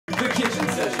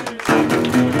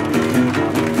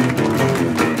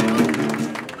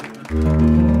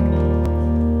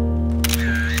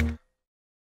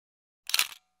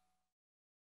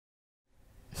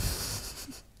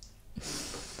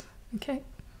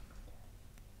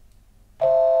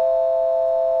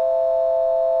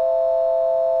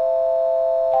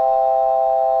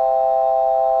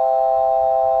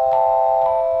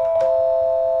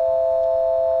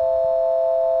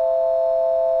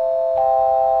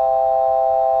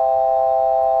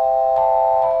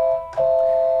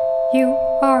You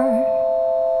are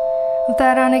of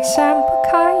that unexampled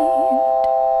kind,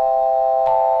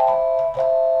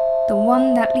 the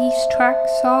one that leaves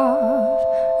tracks of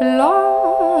a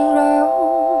long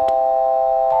road.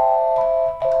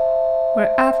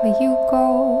 Wherever you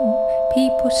go,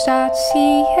 people start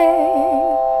seeing,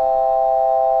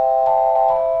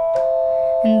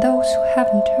 and those who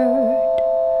haven't heard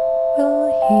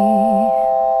will hear.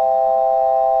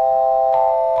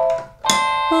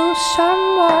 Will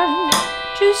someone,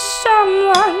 just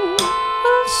someone,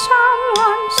 will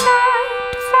someone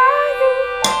sanctify you?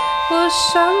 Will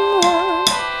someone,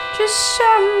 just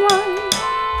someone,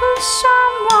 will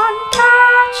someone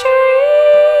catch you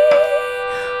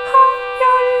all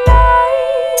your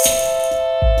life?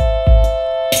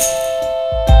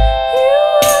 You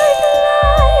are the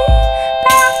light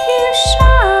that you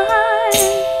shine.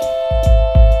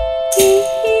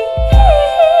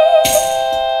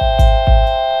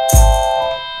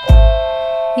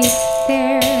 If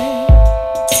there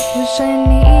was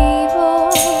any evil,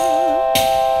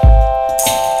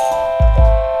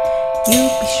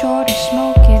 you'd be sure to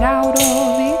smoke it out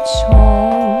of its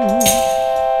hole.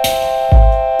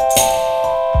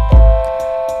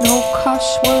 No cuss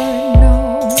word, no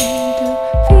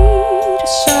defeat a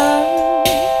son.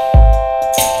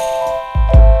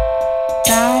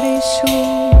 That is who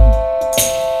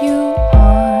you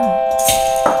are.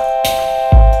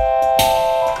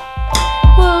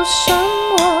 Will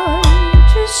someone,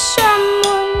 just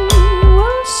someone,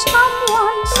 will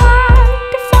someone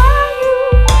sanctify you?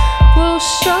 Will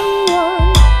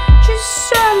someone, just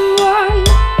someone,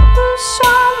 will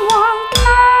someone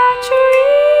catch you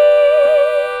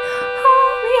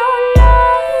all your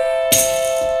life?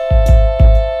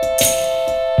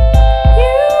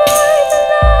 You are the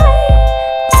light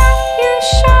that you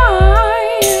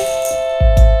shine.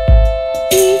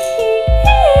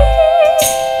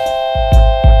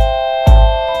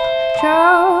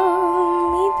 Show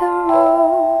me the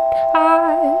road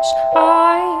as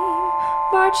I'm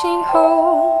marching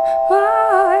home.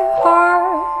 My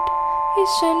heart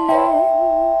is an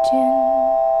engine.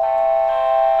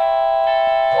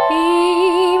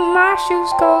 My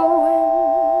shoes going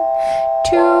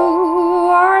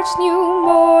towards new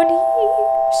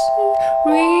mornings.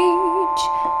 Reach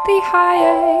the high